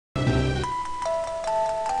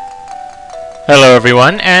Hello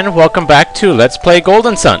everyone, and welcome back to Let's Play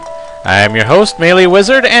Golden Sun. I am your host, Melee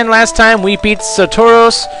Wizard, and last time we beat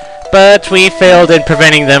Satoros, but we failed in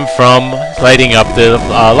preventing them from lighting up the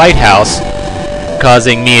lighthouse,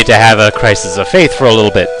 causing Mia to have a crisis of faith for a little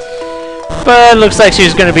bit. But it looks like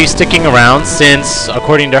she's going to be sticking around since,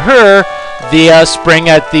 according to her, the spring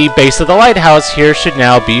at the base of the lighthouse here should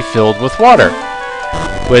now be filled with water.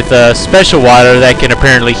 With special water that can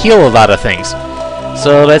apparently heal a lot of things.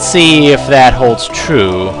 So let's see if that holds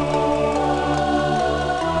true.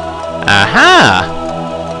 Aha!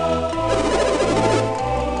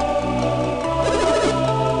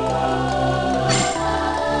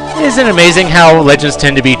 Isn't it amazing how legends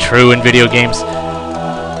tend to be true in video games?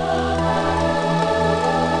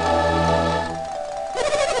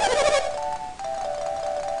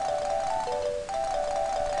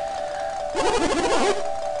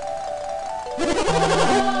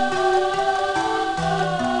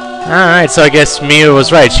 Alright, so I guess Mia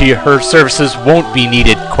was right. Her services won't be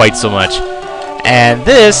needed quite so much. And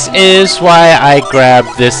this is why I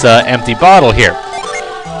grabbed this empty bottle here.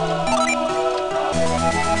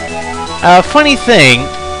 Funny thing,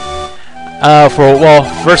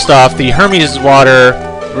 first off, the Hermes water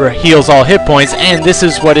heals all hit points, and this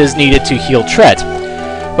is what is needed to heal Tret.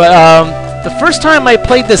 But the first time I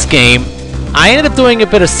played this game, I ended up doing a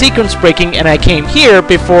bit of sequence breaking, and I came here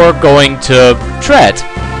before going to Tret.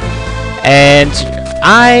 And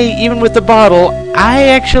even with the bottle, I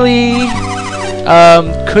actually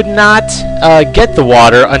could not get the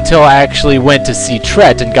water until I actually went to see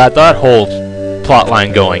Tret and got that whole plot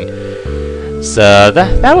line going. So I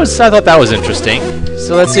thought that was interesting.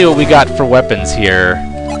 So let's see what we got for weapons here.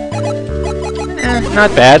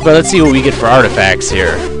 Not bad, but let's see what we get for artifacts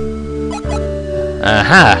here.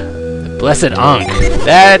 Aha! The Blessed Ankh.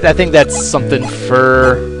 I think that's something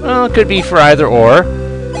for, well, it could be for either or.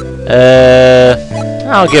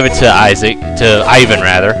 I'll give it to Ivan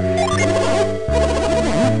rather.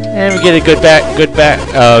 And we get a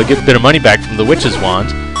good bit of money back from the Witch's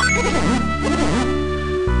Wand.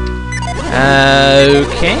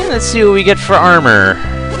 Okay, let's see what we get for armor.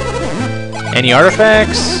 Any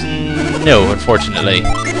artifacts? No, unfortunately.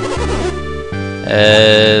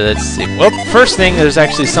 Let's see. Well, first thing, there's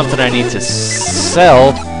actually something I need to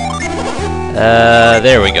sell.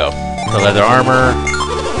 There we go. The leather armor.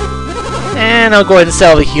 And I'll go ahead and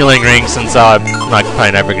sell the healing ring since I'm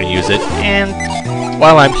probably never going to use it. And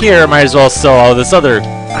while I'm here, I might as well sell all this other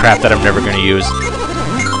crap that I'm never going to use.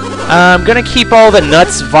 I'm going to keep all the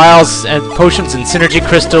nuts, vials, and potions and synergy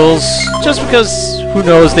crystals, just because, who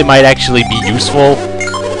knows, they might actually be useful.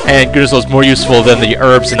 And goodness knows, more useful than the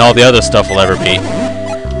herbs and all the other stuff will ever be.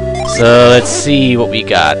 So let's see what we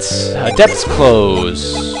got. Adept's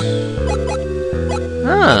Clothes.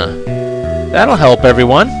 Huh. That'll help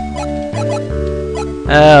everyone.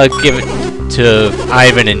 I'll give it to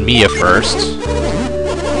Ivan and Mia first.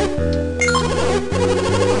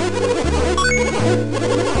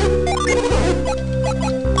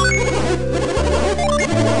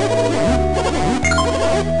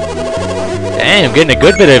 Dang, I'm getting a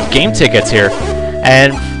good bit of game tickets here.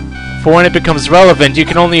 And for when it becomes relevant, you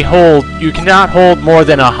cannot hold more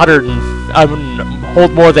than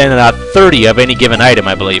 30 of any given item,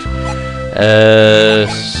 I believe.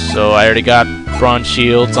 So I already got bronze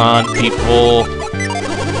shields on people.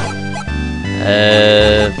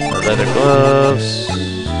 Leather gloves.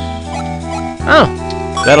 Oh,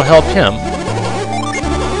 that'll help him.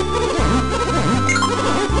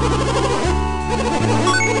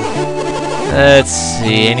 Let's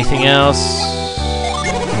see, anything else?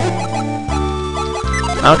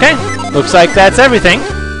 Okay, looks like that's everything.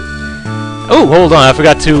 Oh, hold on, I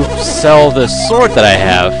forgot to sell the sword that I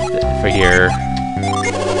have for here.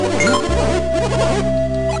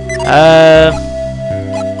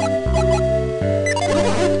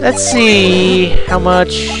 Let's see how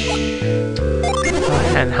much,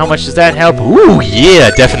 and how much does that help? Ooh, yeah,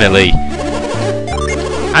 definitely.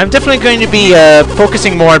 I'm definitely going to be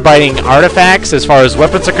focusing more on buying artifacts as far as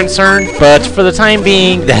weapons are concerned, but for the time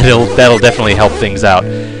being, that'll definitely help things out.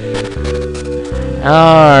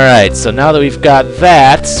 Alright, so now that we've got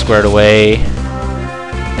that squared away,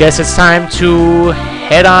 guess it's time to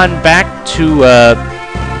head on back to,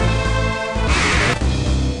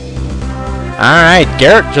 Alright,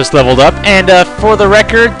 Garrett just leveled up, and for the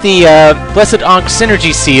record, the Blessed Ankh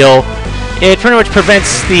Synergy Seal, it pretty much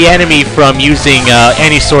prevents the enemy from using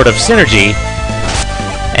any sort of synergy.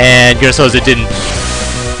 And goodness knows it didn't.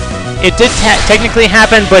 It did technically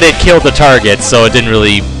happen, but it killed the target, so it didn't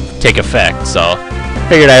really take effect. So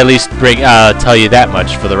figured I'd at least tell you that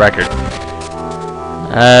much for the record.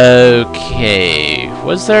 Okay.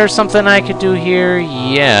 Was there something I could do here?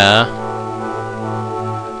 Yeah.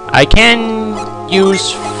 I can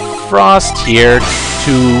use frost here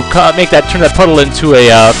to turn that puddle into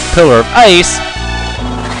a pillar of ice.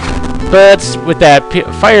 But with that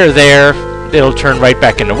fire there, it'll turn right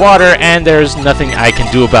back into water, and there's nothing I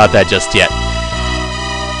can do about that just yet.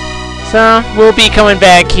 So, we'll be coming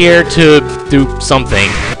back here to do something.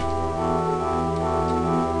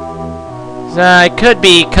 So, I could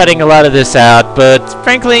be cutting a lot of this out, but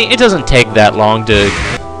frankly, it doesn't take that long to...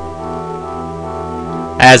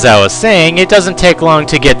 As I was saying, it doesn't take long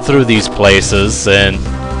to get through these places, and...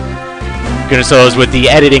 Goodness knows, with the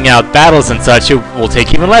editing out battles and such, it will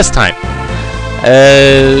take even less time.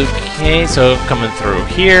 Okay, so coming through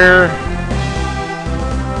here...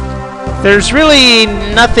 There's really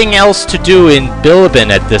nothing else to do in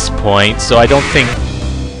Bilibin at this point, so I don't think...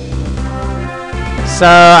 So,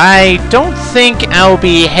 I don't think I'll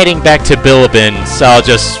be heading back to Bilibin, so I'll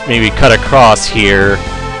just maybe cut across here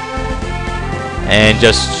and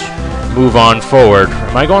just move on forward.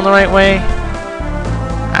 Am I going the right way?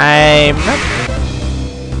 I'm not...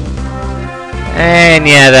 And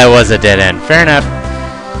yeah, that was a dead end. Fair enough.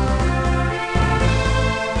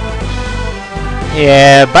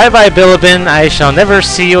 Yeah, bye-bye Bilibin. I shall never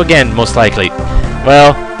see you again, most likely.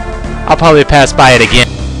 Well, I'll probably pass by it again.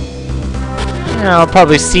 Yeah, I'll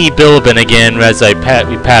probably see Bilibin again as we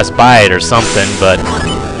pass by it or something, but...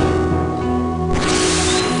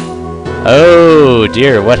 Oh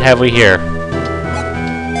dear, what have we here?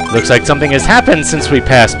 Looks like something has happened since we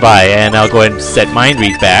passed by, and I'll go ahead and set Mind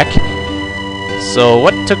Read back. So,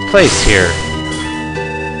 what took place here?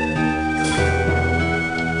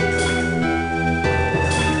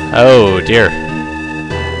 Oh dear.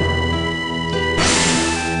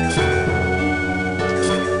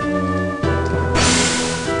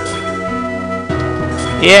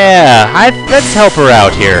 Yeah, let's help her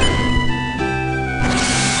out here.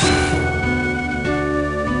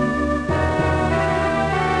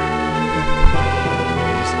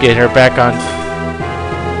 Just get her back on.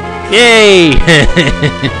 Yay!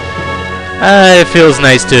 It feels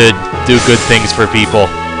nice to do good things for people.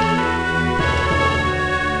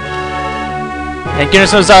 And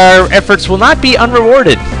goodness knows our efforts will not be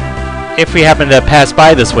unrewarded if we happen to pass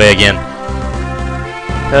by this way again.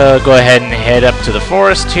 Go ahead and head up to the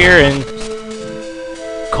forest here in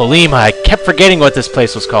Kolyma. I kept forgetting what this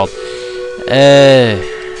place was called.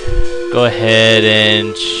 Go ahead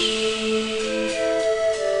and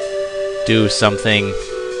do something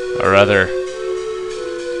or other.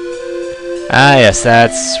 Ah, yes,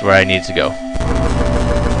 that's where I need to go.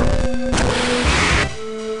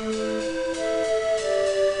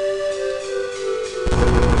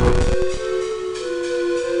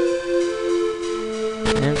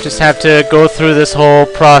 Just have to go through this whole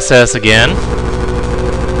process again,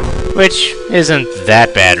 which isn't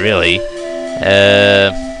that bad, really.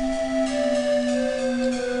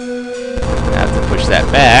 Have to push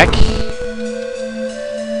that back.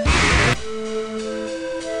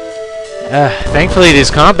 Thankfully, these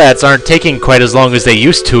combats aren't taking quite as long as they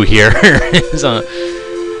used to here. So,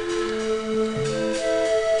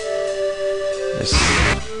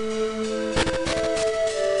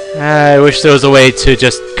 I wish there was a way to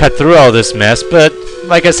just cut through all this mess, but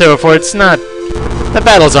like I said before, it's not... The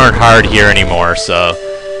battles aren't hard here anymore, so...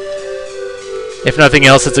 If nothing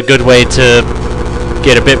else, it's a good way to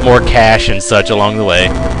get a bit more cash and such along the way.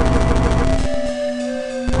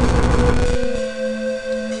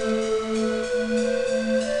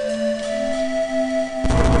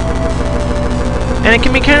 And it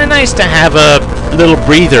can be kind of nice to have a little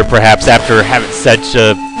breather, perhaps, after having such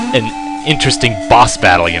an interesting boss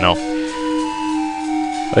battle, you know.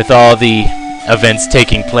 With all the events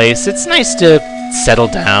taking place, it's nice to settle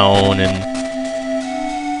down and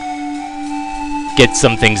get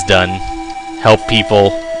some things done, help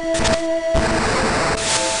people.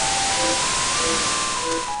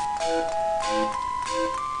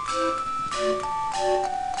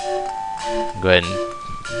 Go ahead and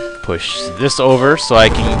push this over so I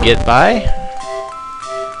can get by.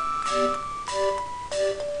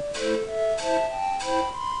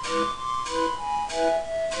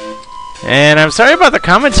 And I'm sorry about the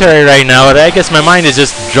commentary right now, but I guess my mind is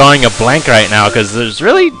just drawing a blank right now, because there's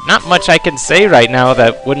really not much I can say right now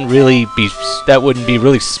that wouldn't be really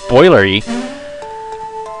spoilery.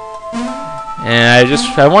 And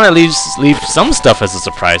I want to leave some stuff as a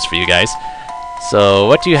surprise for you guys. So,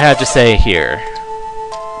 what do you have to say here?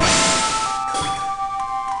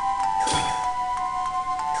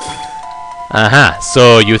 Aha,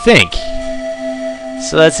 so you think.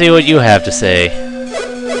 So let's see what you have to say.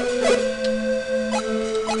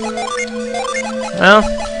 Well,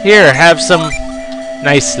 here, have some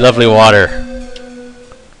nice, lovely water.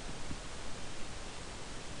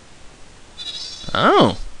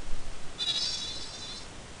 Oh.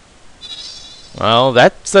 Well,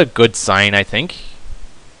 that's a good sign, I think.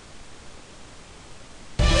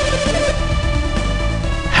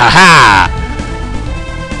 Haha!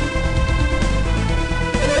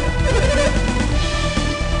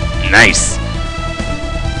 Nice.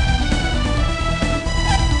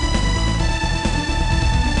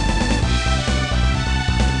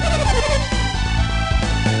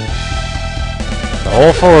 The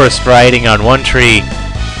whole forest riding on one tree.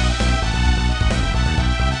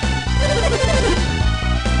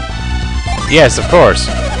 Yes, of course.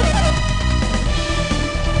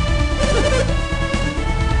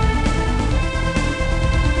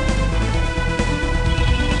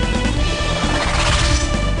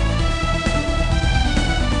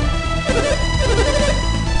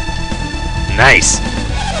 Nice.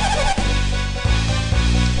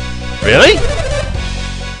 Really?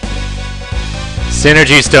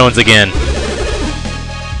 Synergy stones again.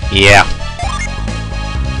 Yeah.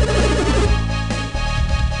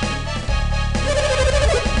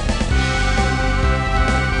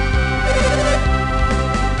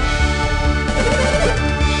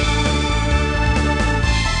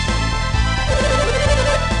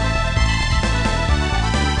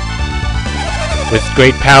 With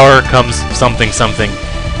great power comes something something.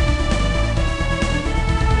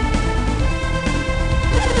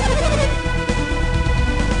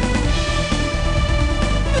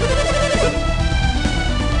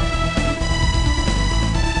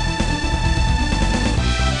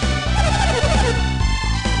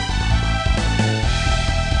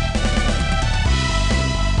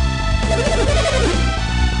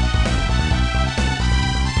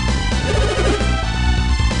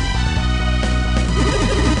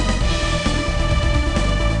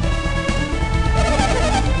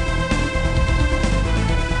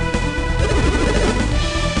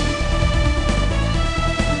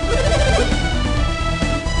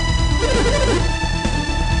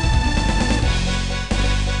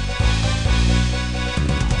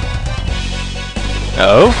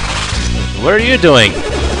 Oh? What are you doing?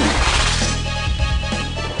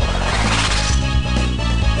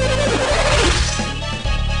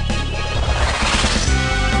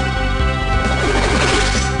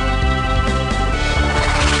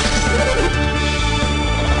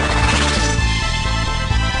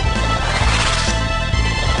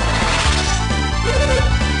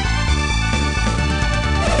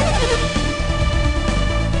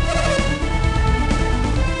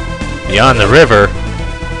 Beyond the river?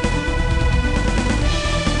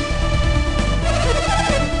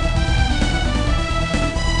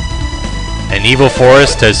 An evil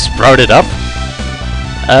forest has sprouted up?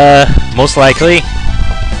 Most likely.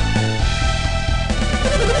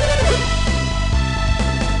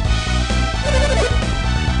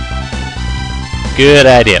 Good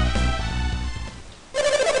idea.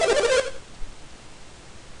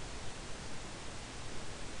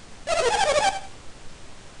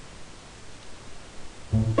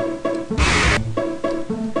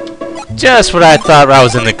 Just what I thought. I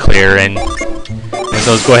was in the clear, and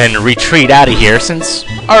so let's go ahead and retreat out of here since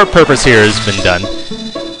our purpose here has been done.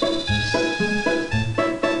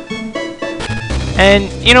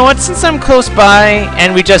 And you know what, since I'm close by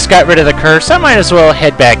and we just got rid of the curse, I might as well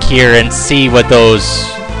head back here and see what those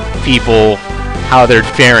people, how they're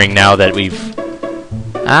faring now that we've...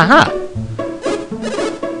 Aha!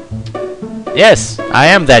 Yes, I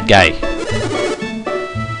am that guy.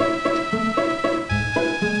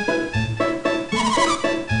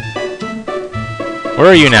 Where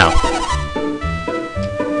are you now?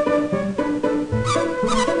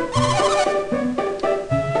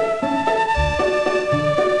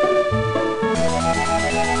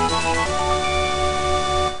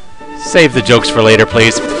 Save the jokes for later,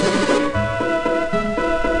 please.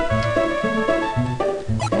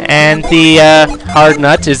 And the hard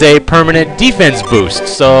nut is a permanent defense boost,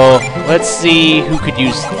 so let's see who could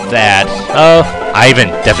use that. Oh, Ivan,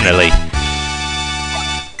 definitely.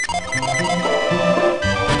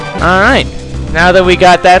 Alright, now that we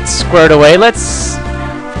got that squared away, let's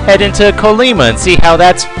head into Kolyma and see how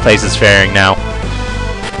that place is faring now.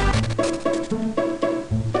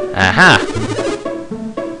 Aha!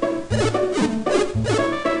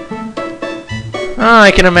 Oh,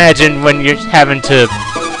 I can imagine when you're having to...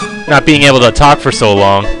 not being able to talk for so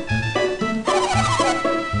long.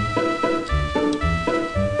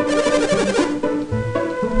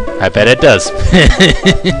 I bet it does.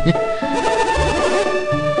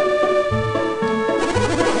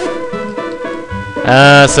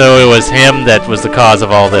 So it was him that was the cause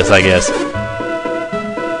of all this, I guess.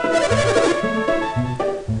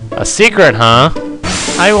 A secret, huh?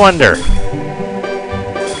 I wonder.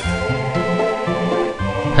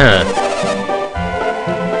 Huh.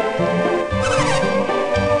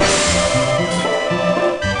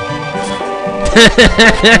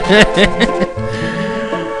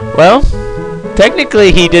 Well,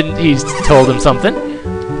 technically he didn't. He told him something.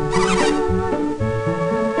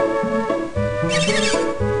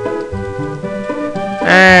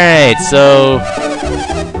 Alright, so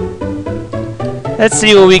let's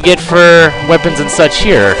see what we get for weapons and such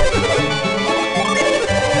here.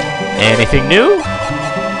 Anything new?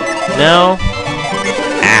 No?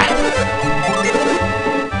 Ah.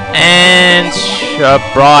 And a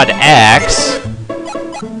broad axe.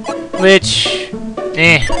 Which,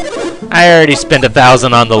 I already spent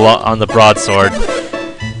 1,000 on the broadsword.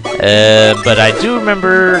 But I do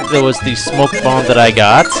remember there was the smoke bomb that I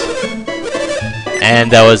got.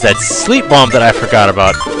 And that was that sleep bomb that I forgot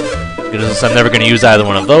about. Because I'm never going to use either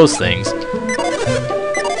one of those things.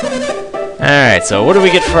 Alright, so what do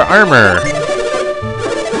we get for armor?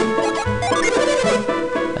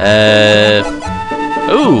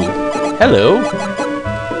 Ooh, hello.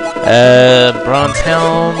 Bronze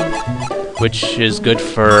helm, which is good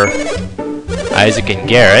for Isaac and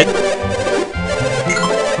Garrett.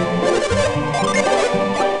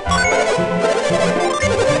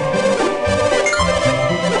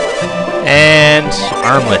 And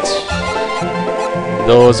armlet.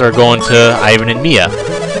 Those are going to Ivan and Mia.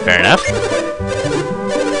 Fair enough.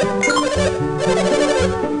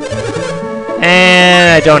 And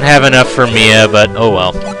I don't have enough for Mia, but oh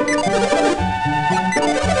well.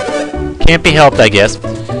 Can't be helped, I guess.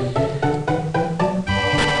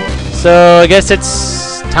 So I guess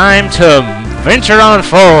it's time to venture on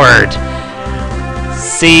forward.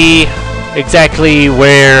 See exactly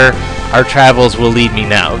where our travels will lead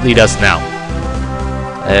us now.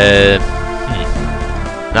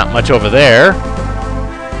 Not much over there.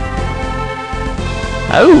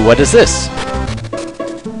 Oh, what is this?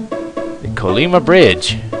 The Colima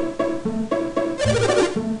Bridge.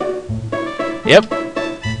 Yep.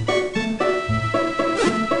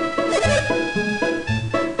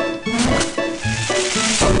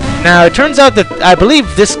 Now, it turns out that I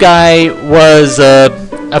believe this guy was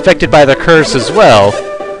affected by the curse as well.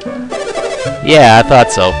 Yeah, I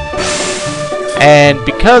thought so. And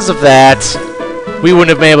because of that, we wouldn't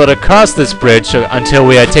have been able to cross this bridge until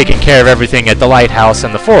we had taken care of everything at the lighthouse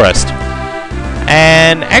and the forest.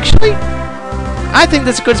 And actually, I think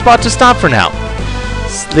that's a good spot to stop for now.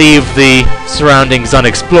 Leave the surroundings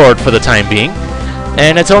unexplored for the time being.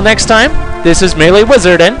 And until next time, this is Melee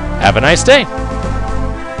Wizard, and have a nice day.